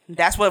do.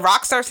 That's what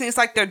Rockstar seems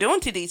like they're doing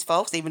to these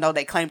folks, even though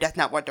they claim that's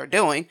not what they're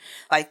doing.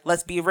 Like,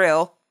 let's be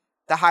real.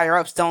 The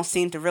higher-ups don't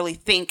seem to really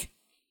think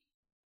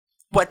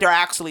what they're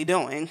actually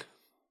doing.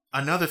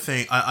 Another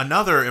thing,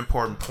 another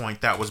important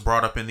point that was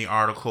brought up in the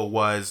article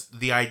was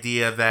the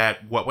idea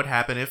that what would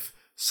happen if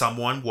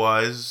someone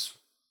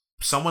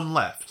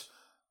left,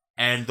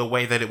 and the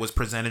way that it was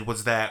presented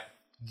was that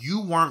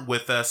you weren't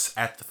with us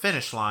at the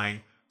finish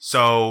line,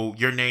 so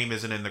your name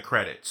isn't in the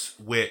credits,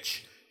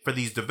 which for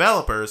these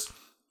developers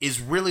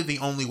is really the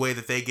only way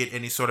that they get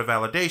any sort of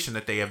validation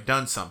that they have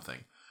done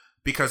something,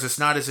 because it's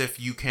not as if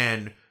you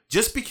can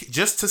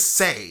just to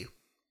say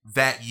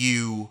that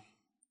you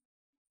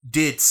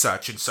did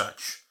such and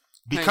such.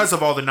 Because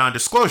of all the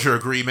non-disclosure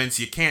agreements,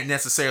 you can't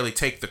necessarily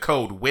take the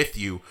code with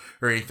you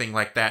or anything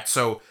like that.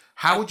 So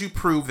how would you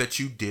prove that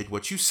you did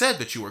what you said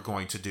that you were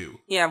going to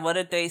do? Yeah, what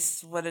did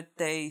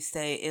they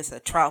say is a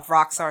trial?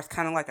 Rockstar is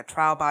kind of like a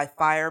trial by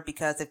fire,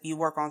 because if you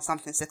work on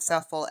something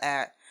successful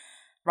at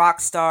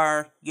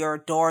Rockstar, your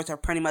doors are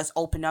pretty much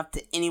open up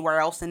to anywhere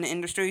else in the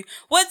industry,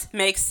 which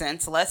makes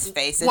sense. Let's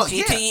face it, Well,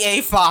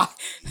 GTA 5.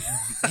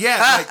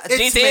 Yeah,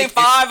 GTA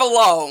 5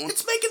 alone.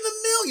 It's making the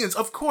millions.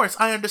 Of course,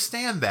 I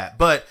understand that.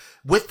 But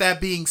with that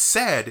being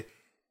said,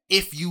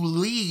 if you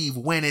leave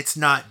when it's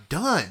not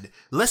done,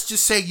 let's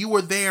just say you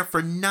were there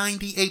for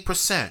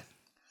 98%,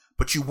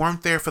 but you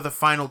weren't there for the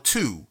final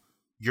 2,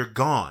 you're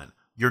gone.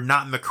 You're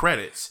not in the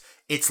credits.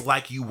 It's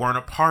like you weren't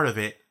a part of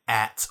it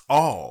at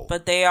all.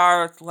 But they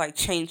are like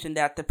changing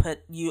that to put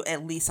you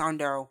at least on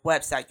their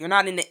website. You're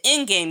not in the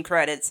in-game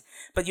credits,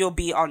 but you'll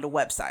be on the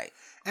website.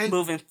 And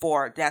moving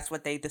forward, that's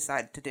what they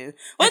decided to do,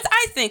 which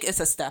I think is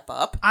a step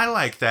up. I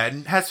like that,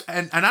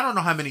 and I don't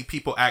know how many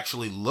people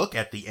actually look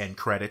at the end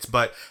credits,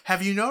 but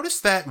have you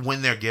noticed that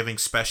when they're giving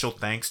special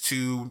thanks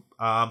to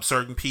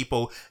certain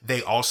people,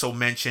 they also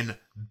mention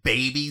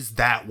babies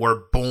that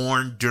were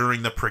born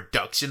during the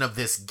production of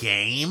this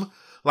game?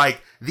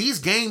 Like, these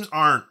games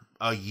aren't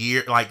a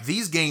year. Like,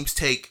 these games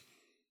take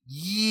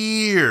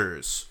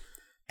years.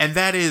 And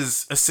that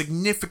is a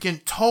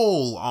significant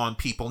toll on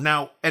people.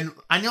 Now, and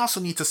I also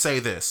need to say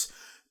this.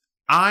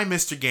 I,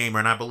 Mr. Gamer,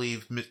 and I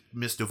believe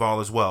Ms. Duvall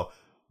as well,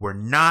 we're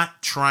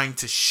not trying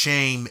to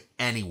shame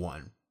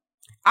anyone.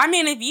 I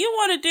mean, if you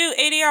want to do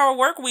 80-hour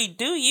work week,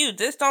 do you.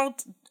 Just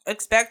don't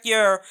expect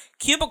your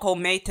cubicle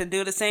mate to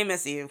do the same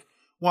as you.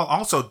 Well,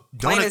 also,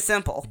 plain and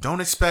simple.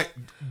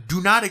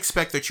 Do not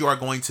expect that you are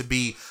going to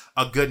be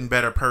a good and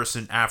better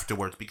person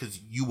afterwards, because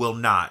you will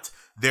not.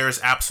 There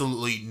is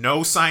absolutely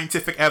no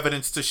scientific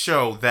evidence to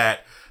show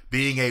that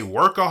being a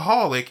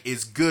workaholic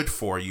is good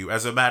for you.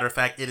 As a matter of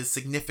fact, it is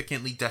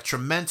significantly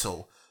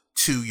detrimental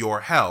to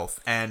your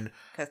health. And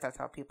because that's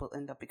how people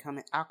end up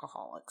becoming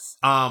alcoholics.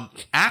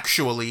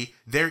 Actually,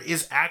 there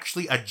is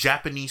actually a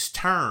Japanese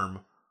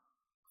term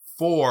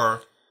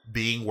for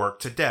being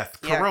worked to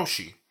death.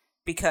 Karoshi. Yeah,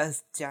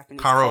 because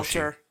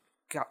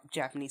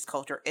Japanese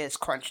culture is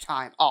crunch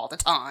time all the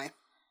time.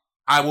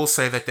 I will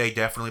say that they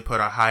definitely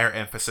put a higher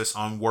emphasis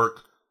on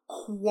work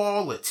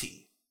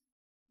quality.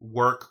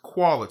 Work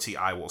quality,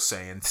 I will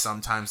say. And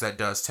sometimes that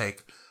does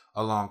take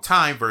a long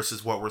time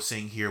versus what we're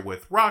seeing here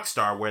with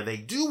Rockstar, where they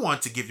do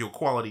want to give you a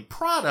quality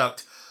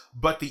product,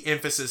 but the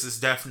emphasis is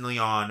definitely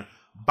on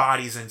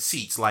bodies and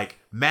seats, like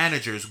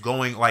managers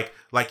going, like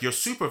your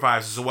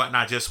supervisors or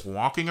whatnot, just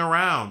walking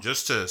around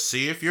just to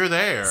see if you're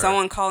there.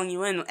 Someone calling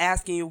you in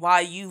asking you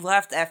why you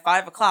left at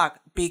 5 o'clock.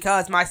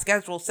 Because my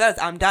schedule says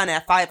I'm done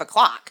at 5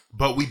 o'clock.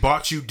 But we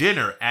bought you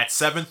dinner at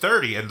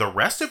 7:30 and the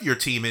rest of your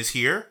team is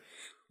here.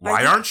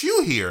 Why aren't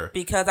you here?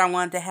 Because I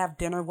wanted to have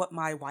dinner with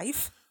my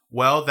wife.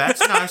 Well,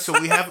 that's nice. So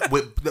we have,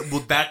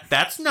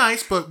 that's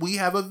nice, but we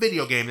have a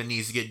video game that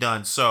needs to get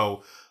done.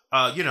 So,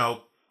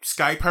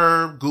 Skype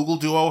her, Google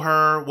Duo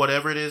her,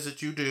 whatever it is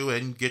that you do,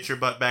 and get your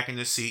butt back in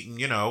the seat, and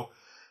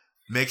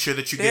make sure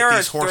that you get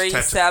these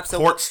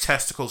horse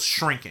testicles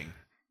shrinking.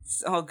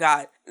 Oh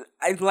God!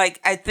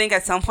 I think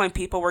at some point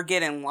people were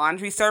getting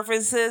laundry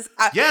services.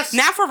 Yes.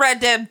 Not for Red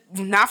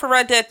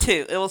Dead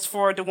 2. It was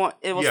for the one.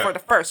 It was for the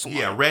first one.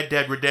 Yeah, Red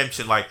Dead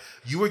Redemption. Like,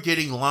 you were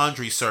getting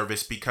laundry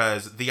service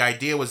because the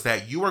idea was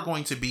that you were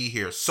going to be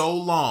here so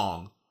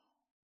long,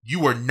 you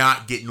were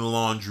not getting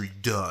laundry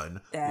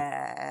done.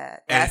 And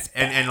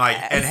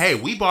hey,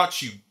 we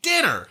bought you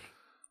dinner,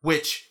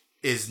 which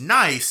is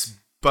nice,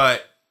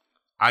 but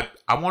I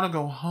want to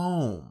go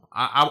home.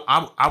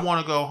 I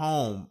want to go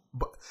home.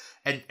 But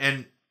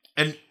and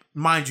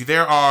mind you,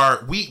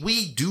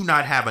 we do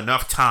not have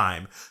enough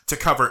time to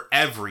cover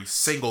every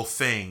single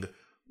thing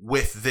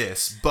with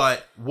this.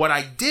 But what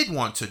I did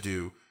want to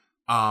do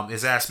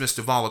is ask Ms.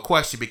 Duvall a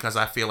question, because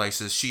I feel like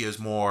she is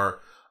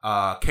more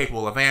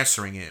capable of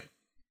answering it.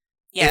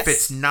 Yes. If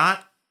it's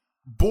not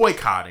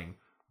boycotting,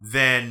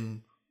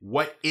 then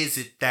what is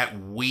it that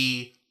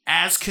we,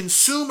 as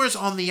consumers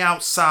on the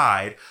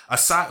outside,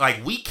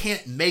 like, we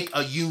can't make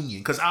a union,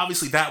 because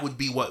obviously that would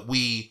be what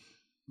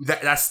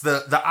that's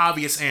the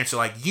obvious answer,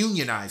 like,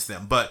 unionize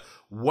them. But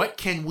what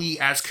can we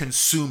as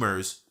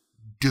consumers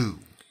do?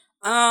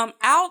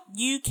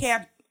 You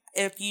can't,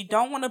 if you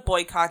don't want to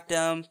boycott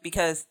them,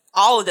 because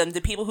all of them,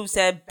 the people who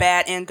said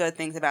bad and good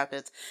things about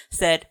this,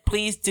 said,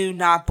 please do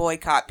not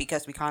boycott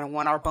because we kind of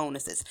want our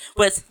bonuses,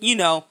 which,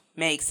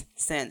 makes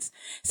sense.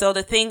 So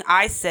the thing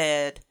I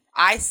say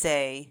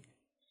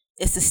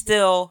is to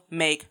still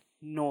make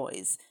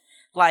noise.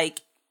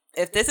 Like,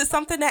 if this is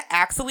something that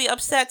actually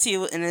upsets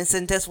you and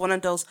isn't just one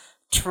of those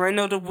trend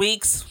of the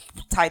weeks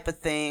type of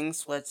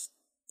things, which,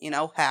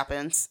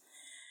 happens,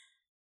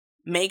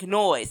 make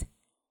noise.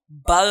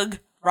 Bug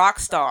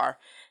Rockstar.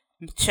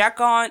 Check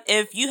on,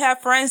 if you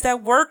have friends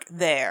that work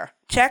there,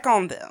 check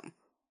on them.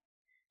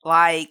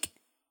 Like,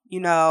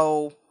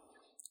 I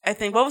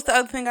think, what was the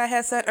other thing I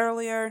had said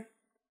earlier?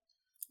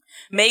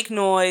 Make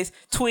noise,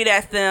 tweet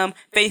at them,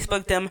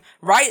 Facebook them,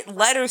 write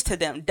letters to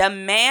them,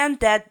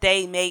 demand that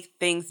they make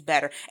things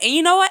better. And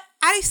you know what?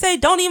 I say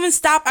don't even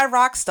stop at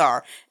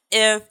Rockstar.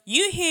 If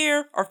you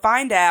hear or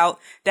find out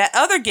that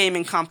other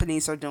gaming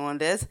companies are doing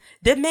this,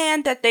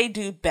 demand that they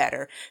do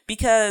better.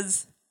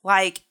 Because,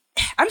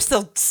 I'm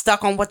still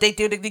stuck on what they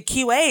do to the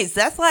QAs.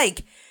 That's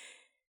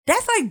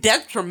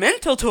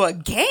detrimental to a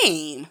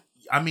game.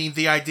 I mean,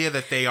 the idea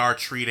that they are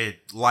treated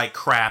like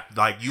crap,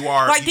 like you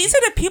are... these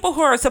are the people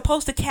who are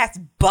supposed to catch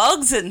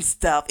bugs and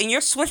stuff, and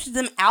you're switching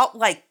them out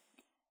like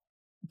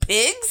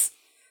pigs?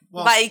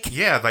 Well,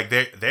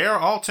 they're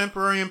all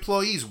temporary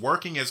employees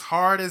working as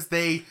hard as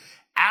they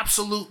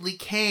absolutely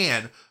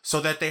can so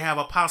that they have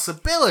a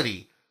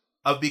possibility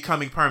of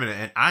becoming permanent.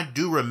 And I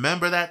do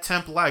remember that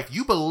temp life.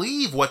 You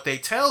believe what they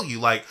tell you,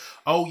 like,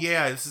 oh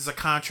yeah, this is a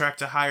contract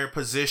to hire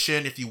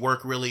position. If you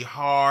work really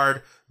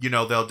hard,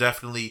 they'll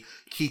definitely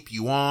keep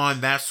you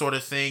on, that sort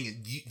of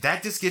thing.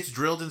 That just gets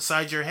drilled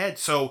inside your head.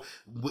 So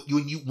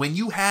when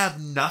you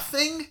have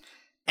nothing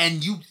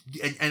and you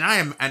want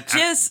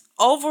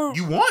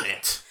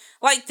it.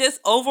 Like,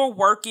 just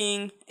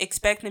overworking,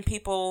 expecting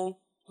people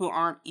who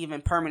aren't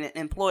even permanent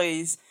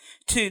employees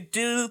to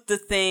do the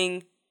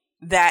thing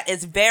that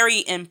is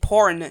very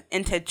important,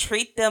 and to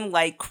treat them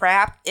like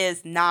crap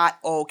is not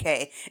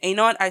okay. And you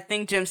know what? I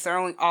think Jim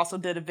Sterling also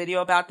did a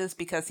video about this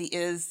because he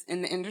is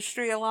in the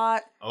industry a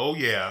lot. Oh,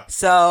 yeah.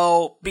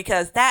 So,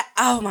 because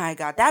oh my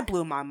God, that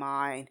blew my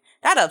mind.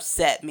 That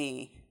upset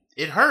me.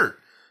 It hurt.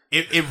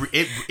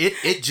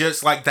 It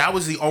just, that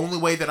was the only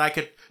way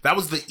that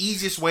was the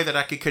easiest way that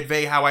I could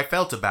convey how I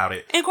felt about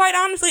it. And quite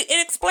honestly,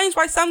 it explains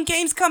why some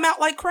games come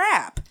out like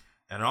crap.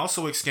 And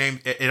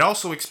it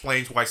also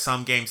explains why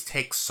some games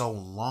take so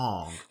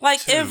long.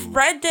 If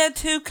Red Dead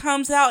 2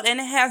 comes out and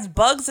it has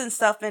bugs and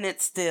stuff in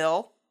it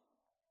still,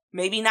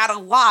 maybe not a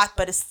lot,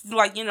 but it's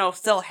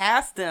still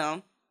has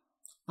them,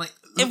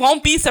 it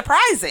won't be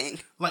surprising.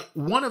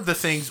 One of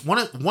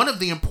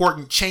the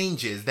important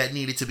changes that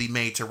needed to be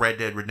made to Red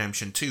Dead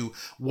Redemption 2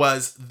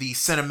 was the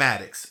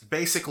cinematics.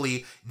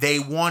 Basically, they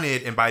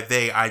wanted, and by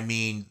they I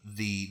mean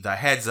the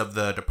heads of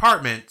the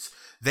department,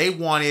 they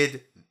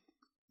wanted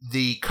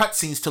the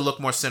cutscenes to look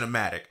more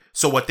cinematic.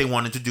 So what they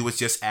wanted to do was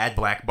just add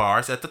black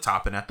bars at the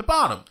top and at the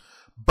bottom.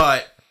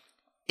 But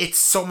it's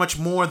so much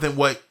more than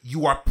what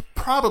you are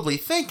probably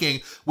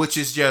thinking, which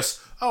is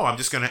just, I'm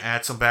just going to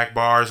add some back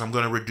bars. I'm just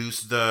going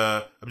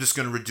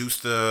to reduce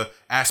the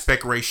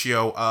aspect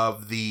ratio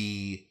of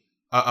the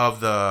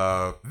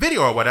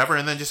video or whatever,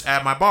 and then just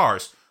add my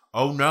bars.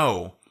 Oh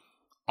no.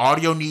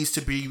 Audio needs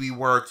to be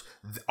reworked.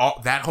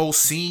 That whole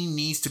scene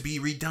needs to be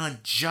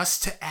redone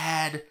just to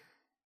add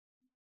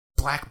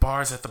black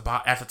bars at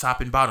the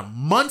top and bottom.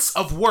 Months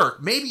of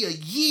work, maybe a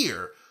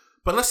year,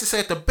 but let's just say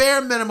at the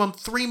bare minimum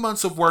 3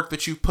 months of work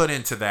that you put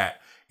into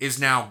that is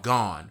now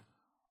gone.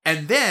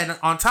 And then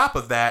on top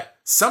of that,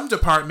 some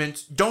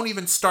departments don't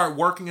even start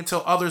working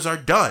until others are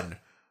done.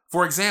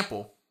 For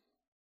example,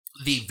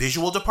 the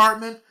visual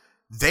department,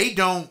 they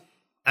don't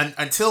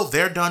until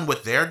they're done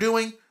what they're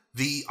doing.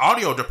 The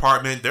audio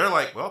department, they're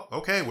like, well,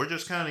 okay, we're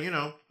just kind of,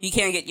 You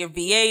can't get your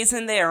VAs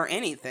in there or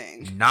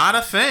anything. Not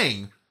a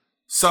thing.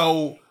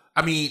 So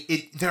I mean,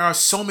 there are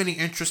so many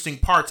interesting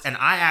parts, and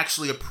I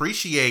actually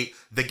appreciate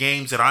the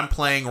games that I'm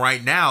playing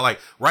right now. Like,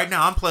 right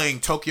now, I'm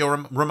playing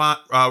Tokyo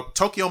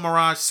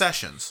Mirage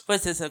Sessions.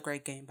 Which is a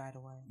great game, by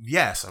the way.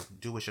 Yes, I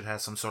do wish it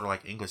had some sort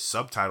of, English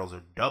subtitles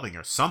or dubbing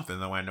or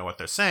something, though I know what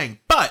they're saying.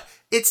 But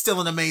it's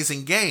still an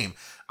amazing game.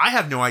 I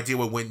have no idea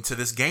what went into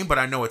this game, but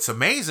I know it's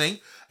amazing.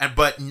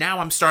 But now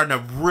I'm starting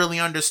to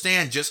really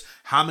understand just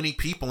how many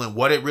people and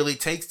what it really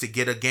takes to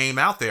get a game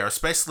out there.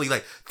 Especially,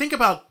 think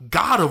about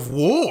God of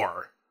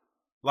War.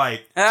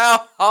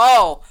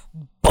 Oh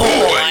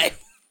boy!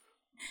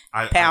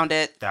 Pound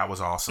it. That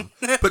was awesome.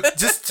 But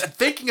just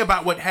thinking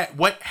about what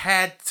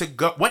had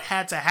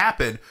to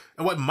happen,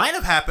 and what might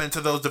have happened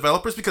to those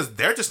developers, because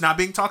they're just not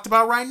being talked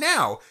about right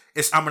now.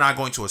 I'm not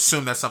going to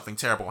assume that something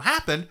terrible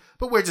happened,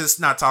 but we're just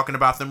not talking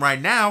about them right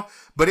now.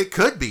 But it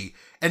could be,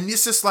 and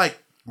it's just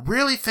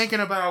really thinking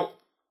about,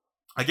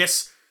 I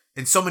guess,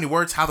 in so many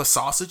words, how the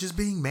sausage is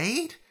being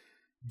made.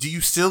 Do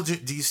you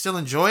still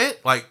enjoy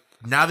it?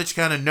 Now that you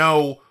kind of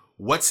know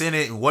what's in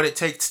it and what it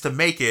takes to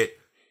make it,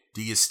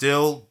 do you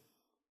still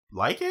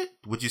like it?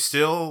 Would you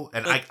still?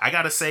 And I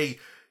gotta say,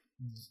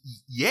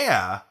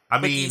 yeah.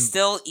 But you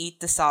still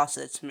eat the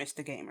sausage,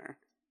 Mr. Gamer.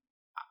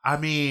 I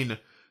mean,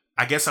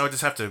 I guess I would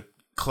just have to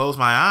close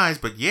my eyes,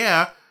 but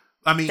yeah.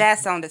 I mean, that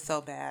sounded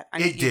so bad. I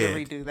need you to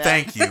redo that.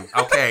 Thank you.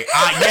 Okay.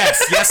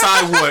 Yes,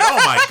 I would. Oh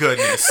my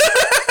goodness.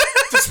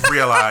 Just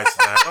realized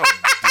that. Oh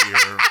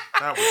dear.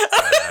 That was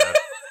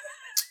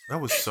That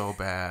was so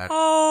bad.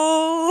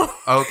 Oh.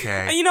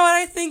 Okay. You know what?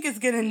 I think it's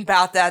getting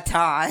about that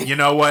time. You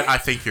know what? I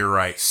think you're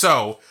right.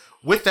 So,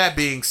 with that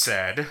being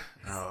said,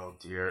 oh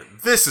dear,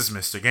 this is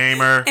Mr.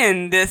 Gamer.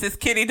 And this is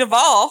Kitty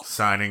Duvall.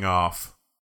 Signing off.